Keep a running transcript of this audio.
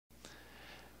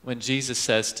When Jesus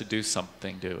says to do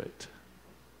something, do it.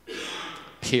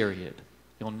 Period.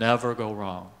 You'll never go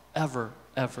wrong. Ever,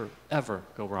 ever, ever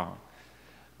go wrong.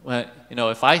 When,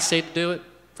 if I say to do it,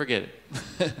 forget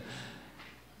it.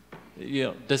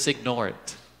 Just ignore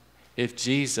it. If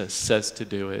Jesus says to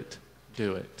do it,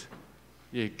 do it.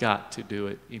 You got to do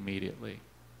it immediately.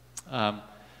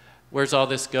 Where's all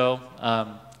this go?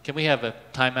 Can we have a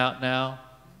timeout now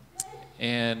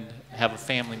and have a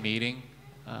family meeting?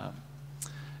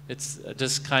 It's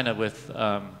just kind of it's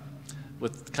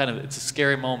a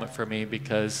scary moment for me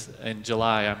because in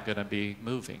July I'm going to be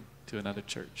moving to another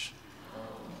church.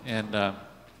 And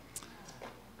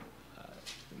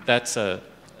that's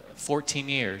 14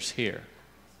 years here.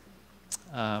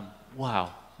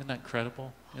 Wow, isn't that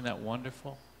incredible? Isn't that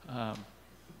wonderful?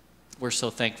 We're so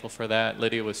thankful for that.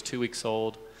 Lydia was 2 weeks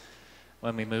old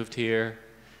when we moved here,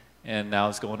 and now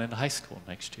is going into high school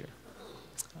next year.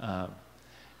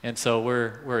 And so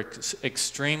we're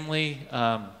extremely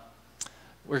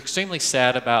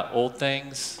sad about old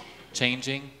things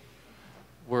changing.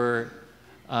 We're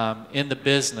in the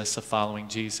business of following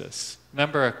Jesus.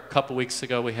 Remember a couple weeks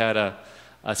ago we had a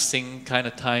sing kind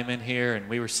of time in here, and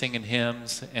we were singing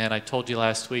hymns, and I told you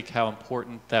last week how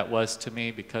important that was to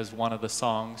me because one of the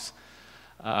songs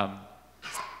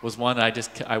was one I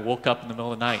woke up in the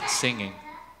middle of the night singing.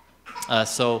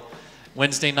 So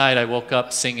Wednesday night I woke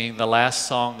up singing the last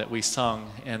song that we sung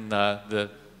in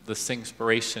the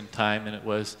Singspiration time, and it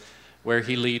was, "Where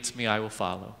He leads me I will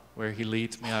follow, where He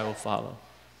leads me I will follow."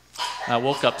 I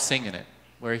woke up singing it,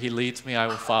 "Where He leads me I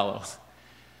will follow."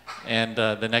 And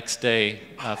the next day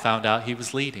I found out He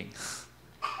was leading.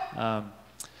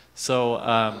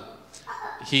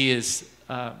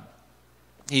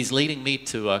 He's leading me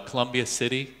to Columbia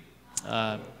City.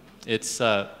 It's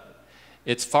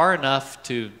far enough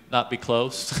to not be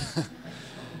close,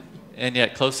 and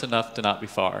yet close enough to not be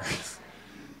far.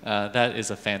 That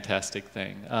is a fantastic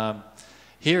thing. I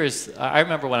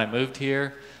remember when I moved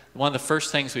here, one of the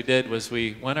first things we did was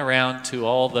we went around to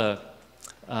all the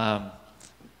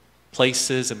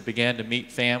places and began to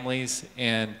meet families,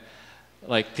 and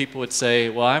like people would say,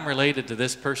 well, I'm related to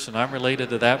this person, I'm related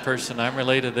to that person, I'm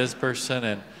related to this person,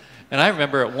 and I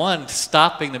remember at one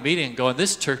stopping the meeting and going,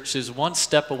 this church is one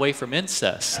step away from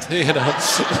incest.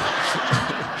 It's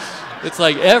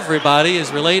like everybody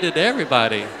is related to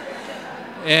everybody.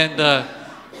 And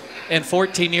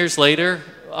 14 years later,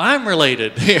 I'm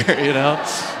related here,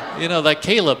 like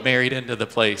Caleb married into the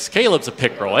place. Caleb's a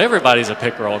pickerel. Everybody's a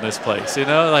pickerel in this place,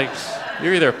 like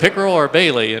you're either a pickerel or a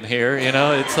Bailey in here,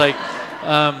 It's like,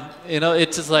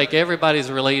 it's just like everybody's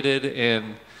related,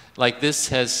 and like this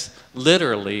has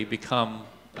literally become,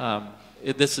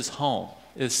 this is home.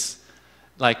 It's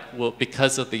like, well,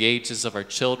 because of the ages of our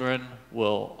children,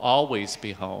 will always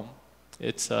be home.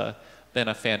 It's been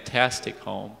a fantastic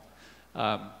home.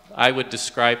 I would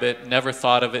describe it, never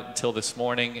thought of it until this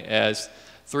morning, as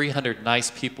 300 nice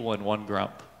people and one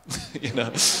grump,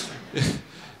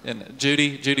 And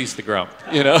Judy's the grump,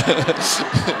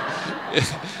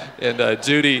 And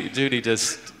Judy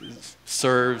just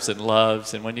serves and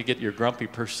loves, and when you get your grumpy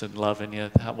person loving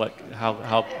you,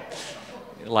 how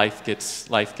life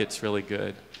gets really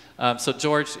good. So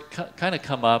George, kind of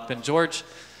come up, and George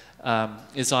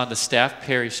is on the staff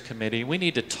parish committee. We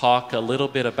need to talk a little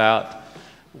bit about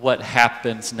what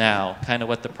happens now, kind of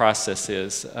what the process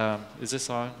is. Is this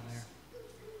on?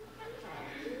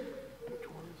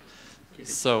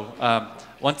 So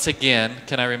once again,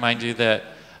 can I remind you that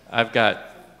I've got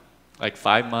like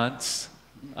 5 months,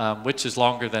 which is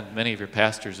longer than many of your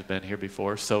pastors have been here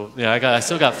before. So yeah, I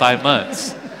still got 5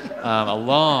 months, a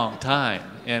long time,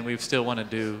 and we still want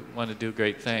to do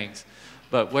great things.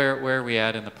 But where are we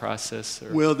at in the process?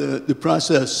 Or? Well, the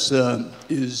process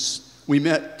is we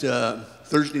met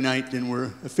Thursday night, and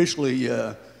we're officially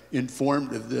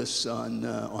informed of this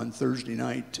on Thursday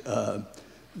night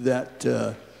that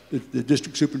the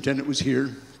district superintendent was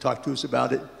here, talked to us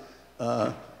about it,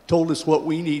 told us what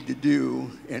we need to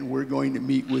do, and we're going to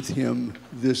meet with him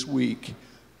this week.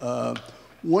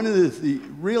 One of the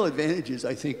real advantages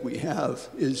I think we have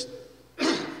is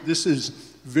this is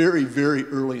very, very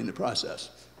early in the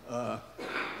process.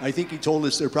 I think he told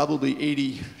us there are probably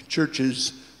 80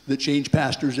 churches that change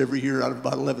pastors every year out of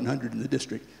about 1,100 in the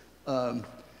district.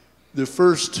 The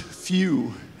first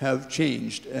few have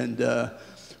changed, and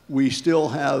we still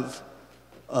have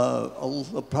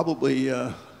probably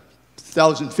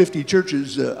 1,050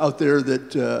 churches out there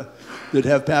that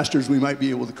have pastors we might be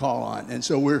able to call on. And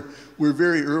so we're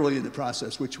very early in the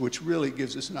process, which really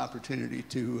gives us an opportunity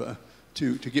to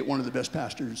get one of the best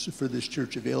pastors for this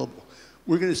church available.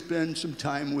 We're going to spend some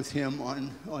time with him on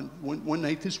one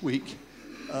night this week.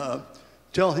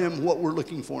 tell him what we're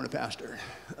looking for in a pastor.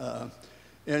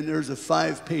 And there's a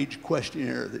 5-page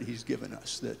questionnaire that he's given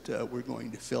us that we're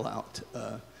going to fill out.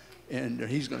 And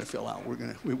he's going to fill out. We're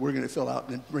going to fill out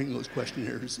and bring those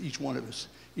questionnaires, each one of us,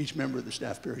 each member of the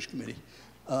staff parish committee.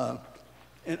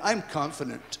 And I'm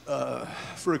confident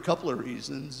for a couple of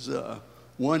reasons.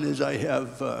 One is I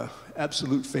have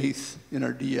absolute faith in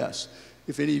our DS.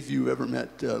 If any of you ever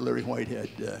met Larry Whitehead,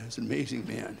 he's an amazing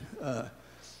man.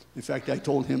 In fact, I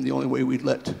told him the only way we'd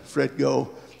let Fred go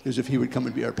is if he would come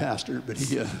and be our pastor, but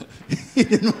he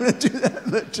didn't want to do that,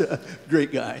 but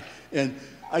great guy. And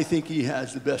I think he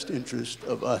has the best interest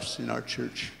of us in our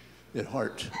church at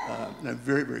heart. And I'm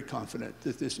very, very confident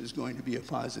that this is going to be a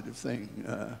positive thing.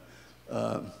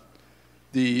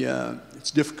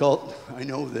 It's difficult. I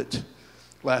know that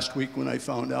last week when I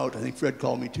found out, I think Fred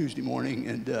called me Tuesday morning,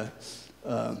 and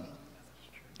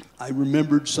I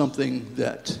remembered something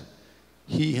that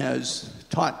he has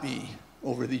taught me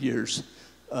over the years.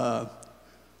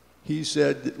 He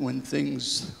said that when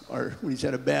he's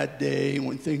had a bad day,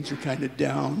 when things are kind of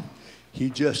down, he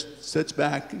just sits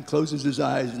back and closes his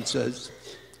eyes and says,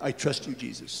 "I trust you,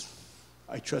 Jesus.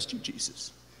 I trust you,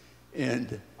 Jesus."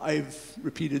 And I've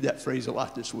repeated that phrase a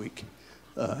lot this week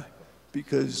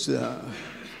because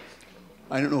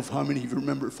I don't know how many of you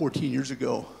remember 14 years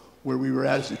ago where we were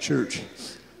at as a church.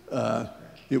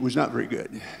 It was not very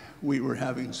good. We were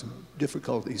having some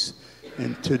difficulties.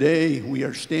 And today we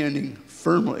are standing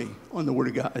firmly on the Word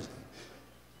of God,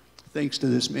 thanks to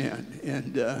this man.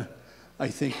 And I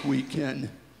think we can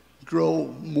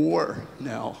grow more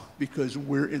now because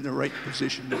we're in the right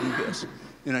position to do this.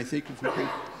 And I think if we go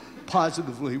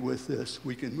positively with this,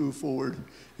 we can move forward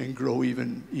and grow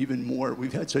even more.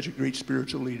 We've had such a great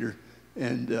spiritual leader,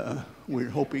 and we're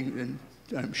hoping, and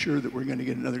I'm sure that we're going to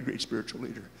get another great spiritual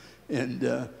leader. And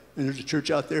there's a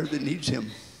church out there that needs him.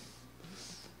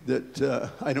 That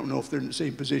I don't know if they're in the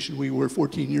same position we were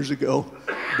 14 years ago,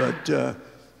 but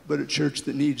a church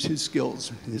that needs his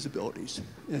skills and his abilities,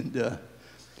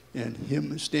 and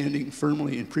him standing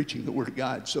firmly and preaching the Word of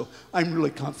God. So I'm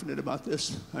really confident about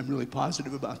this. I'm really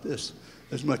positive about this,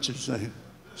 as much as I'm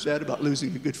sad about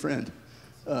losing a good friend.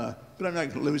 But I'm not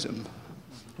going to lose him.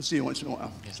 I'll see you once in a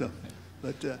while. So,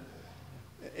 but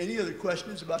any other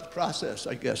questions about the process?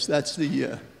 I guess that's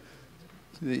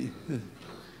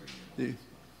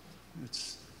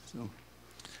so.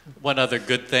 One other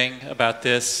good thing about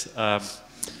this,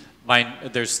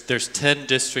 there's 10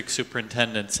 district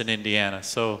superintendents in Indiana,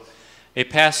 so a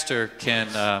pastor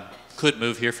could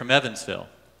move here from Evansville.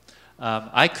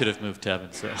 I could have moved to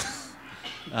Evansville.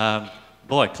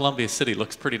 Boy, Columbia City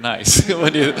looks pretty nice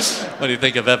when you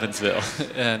think of Evansville.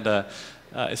 And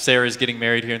Sarah's getting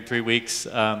married here in 3 weeks.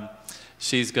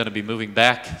 She's going to be moving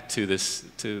back to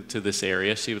this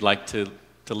area. She would like to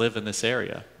live in this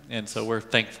area. And so we're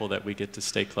thankful that we get to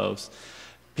stay close.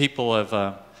 People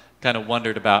have kind of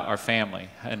wondered about our family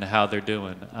and how they're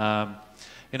doing.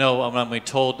 You know, when we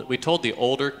told the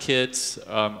older kids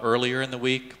earlier in the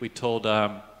week, we told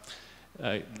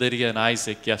Lydia and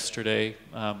Isaac yesterday,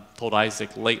 told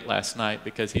Isaac late last night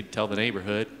because he'd tell the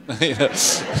neighborhood. We had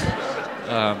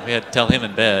to tell him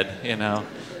in bed, you know.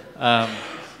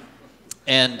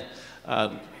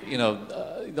 You know,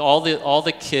 all the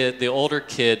older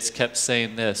kids kept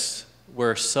saying this: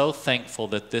 "We're so thankful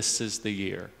that this is the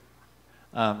year."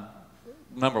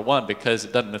 Number one, because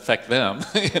it doesn't affect them,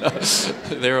 you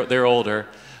know, they're older,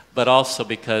 but also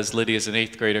because Lydia's an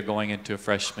 8th grader going into a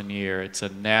freshman year. It's a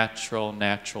natural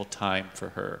time for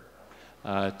her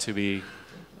to be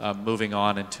moving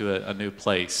on into a new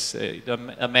place.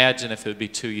 Imagine if it would be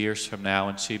 2 years from now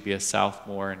and she'd be a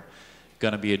sophomore and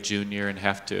going to be a junior and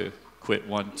have to quit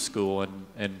one school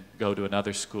and go to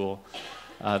another school.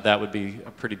 That would be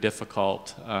pretty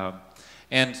difficult.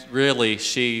 And really,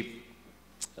 she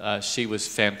was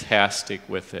fantastic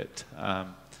with it.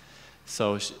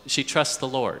 So she trusts the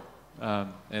Lord.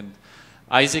 And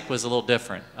Isaac was a little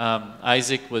different.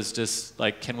 Isaac was just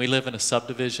like, "Can we live in a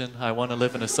subdivision? I want to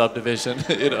live in a subdivision,"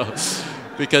 you know,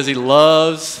 because he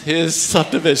loves his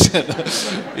subdivision.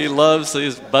 He loves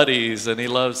his buddies, and he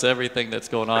loves everything that's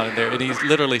going on in there. And he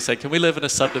literally said, "Can we live in a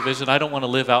subdivision? I don't want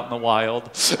to live out in the wild."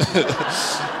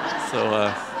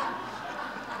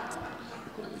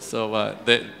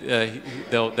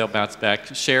 They'll bounce back.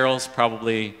 Cheryl's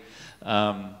probably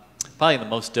the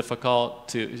most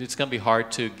difficult. It's going to be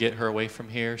hard to get her away from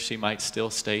here. She might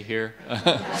still stay here.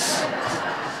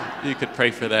 You could pray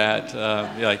for that.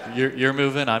 Like you're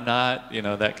moving, I'm not. You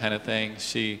know, that kind of thing.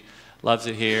 She loves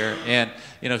it here, and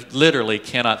you know, literally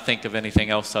cannot think of anything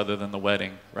else other than the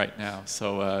wedding right now.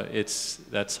 So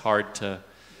that's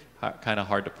kind of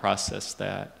hard to process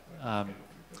that.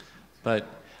 But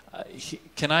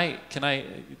can I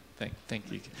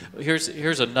thank you.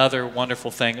 Here's another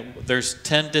wonderful thing. There's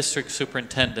 10 district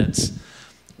superintendents.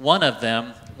 One of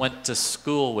them went to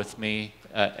school with me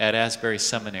at Asbury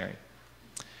Seminary.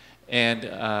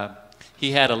 And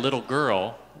he had a little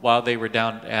girl while they were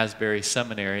down at Asbury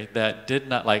Seminary that did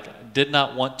not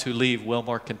want to leave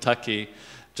Wilmore, Kentucky,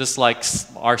 just like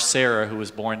our Sarah, who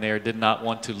was born there, did not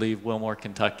want to leave Wilmore,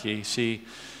 Kentucky. She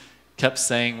kept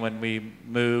saying when we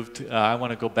moved, I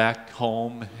want to go back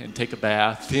home and take a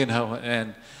bath, you know,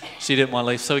 and she didn't want to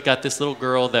leave. So we got this little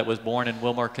girl that was born in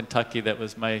Wilmore, Kentucky, that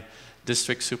was my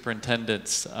district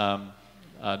superintendent's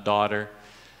daughter.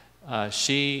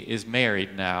 She is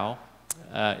married now,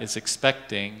 is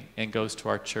expecting, and goes to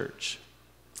our church.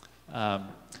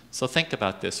 So think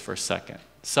about this for a second.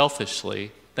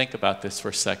 Selfishly, think about this for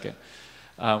a second.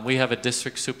 We have a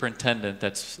district superintendent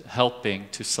that's helping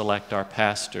to select our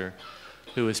pastor,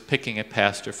 who is picking a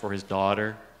pastor for his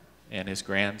daughter, and his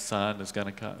grandson is going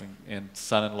to come, and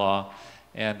son-in-law,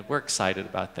 and we're excited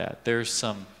about that. There's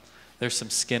some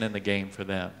skin in the game for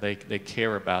them. They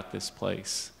care about this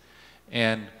place.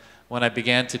 And when I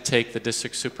began to take the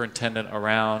district superintendent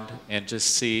around and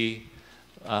just see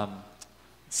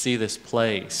this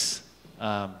place,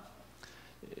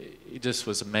 he just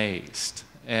was amazed.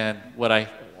 And what I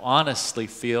honestly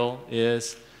feel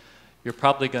is, you're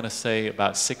probably going to say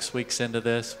about 6 weeks into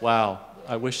this, wow,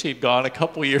 I wish he'd gone a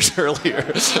couple years earlier.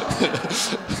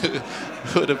 It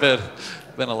would have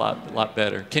been a lot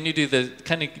better. Can you do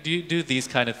do you do these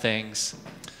kind of things?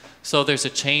 So there's a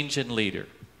change in leader.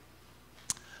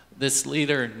 This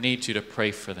leader needs you to pray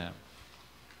for them.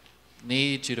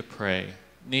 Needs you to pray.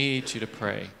 Needs you to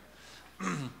pray.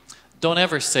 Don't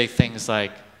ever say things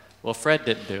like, well, Fred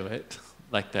didn't do it,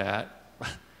 like that.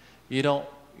 You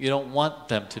don't want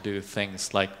them to do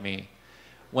things like me.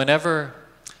 Whenever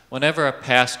a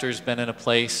pastor's been in a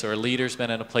place or a leader's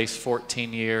been in a place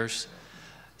 14 years,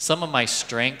 some of my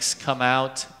strengths come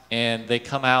out, and they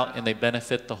come out and they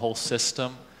benefit the whole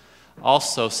system.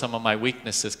 Also, some of my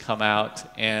weaknesses come out,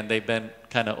 and they've been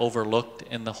kind of overlooked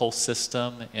in the whole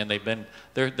system, and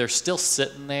they're still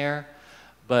sitting there,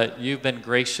 but you've been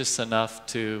gracious enough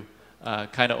to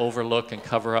kind of overlook and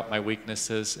cover up my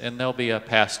weaknesses, and there'll be a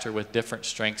pastor with different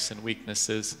strengths and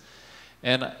weaknesses.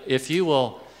 And if you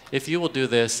will do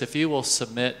this, if you will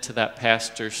submit to that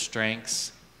pastor's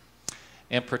strengths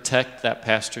and protect that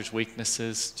pastor's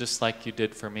weaknesses, just like you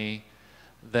did for me,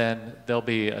 then there'll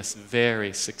be a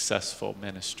very successful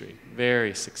ministry.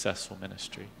 Very successful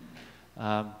ministry.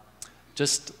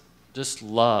 Just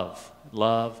love.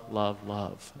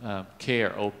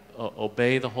 Care.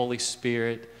 Obey the Holy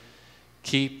Spirit.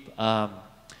 Keep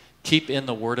in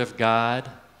the Word of God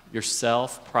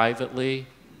yourself privately,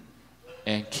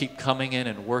 and keep coming in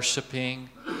and worshiping.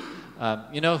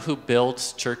 You know who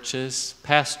builds churches?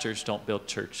 Pastors don't build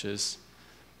churches.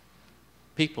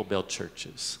 People build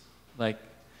churches. Like,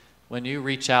 when you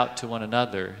reach out to one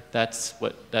another, that's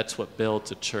what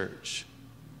builds a church.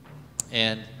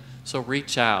 And so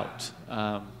reach out.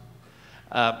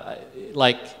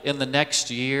 Like in the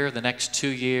next year, the next 2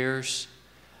 years,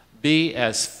 be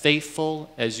as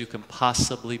faithful as you can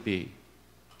possibly be.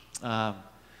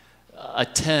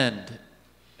 Attend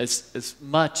as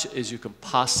much as you can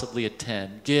possibly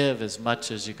attend. Give as much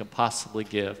as you can possibly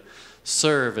give.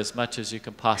 Serve as much as you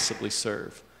can possibly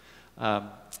serve.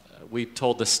 We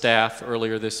told the staff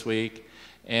earlier this week,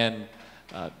 and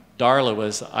Darla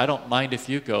was, I don't mind if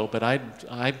you go, but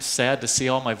I'm sad to see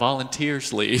all my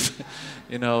volunteers leave.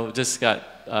 You know, just got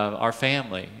our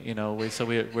family. You know,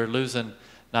 we're losing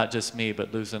not just me,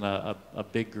 but losing a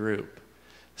big group.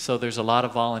 So there's a lot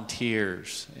of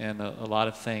volunteers and a lot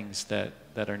of things that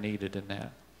are needed in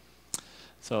that.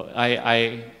 So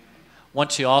I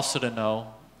want you also to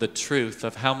know the truth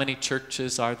of how many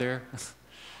churches are there.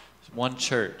 One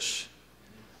church.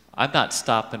 I'm not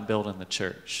stopping building the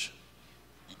church.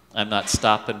 I'm not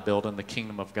stopping building the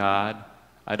kingdom of God.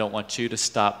 I don't want you to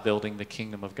stop building the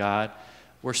kingdom of God.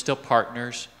 We're still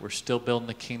partners. We're still building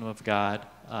the kingdom of God,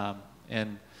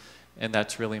 and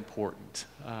that's really important.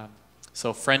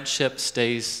 So friendship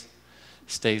stays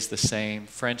the same.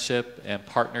 Friendship and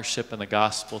partnership in the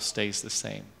gospel stays the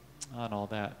same on all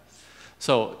that.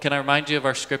 So can I remind you of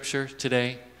our scripture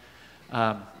today?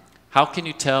 How can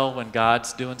you tell when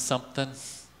God's doing something?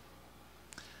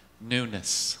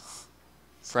 Newness,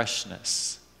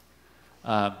 freshness.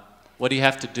 What do you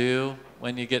have to do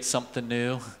when you get something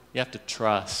new? You have to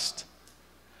trust.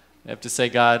 You have to say,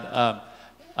 God,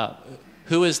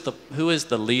 who is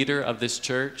the leader of this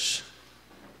church?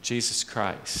 Jesus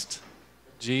Christ.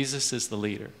 Jesus is the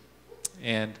leader.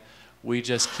 And We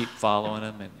just keep following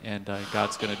him, and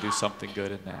God's going to do something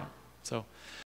good in that. So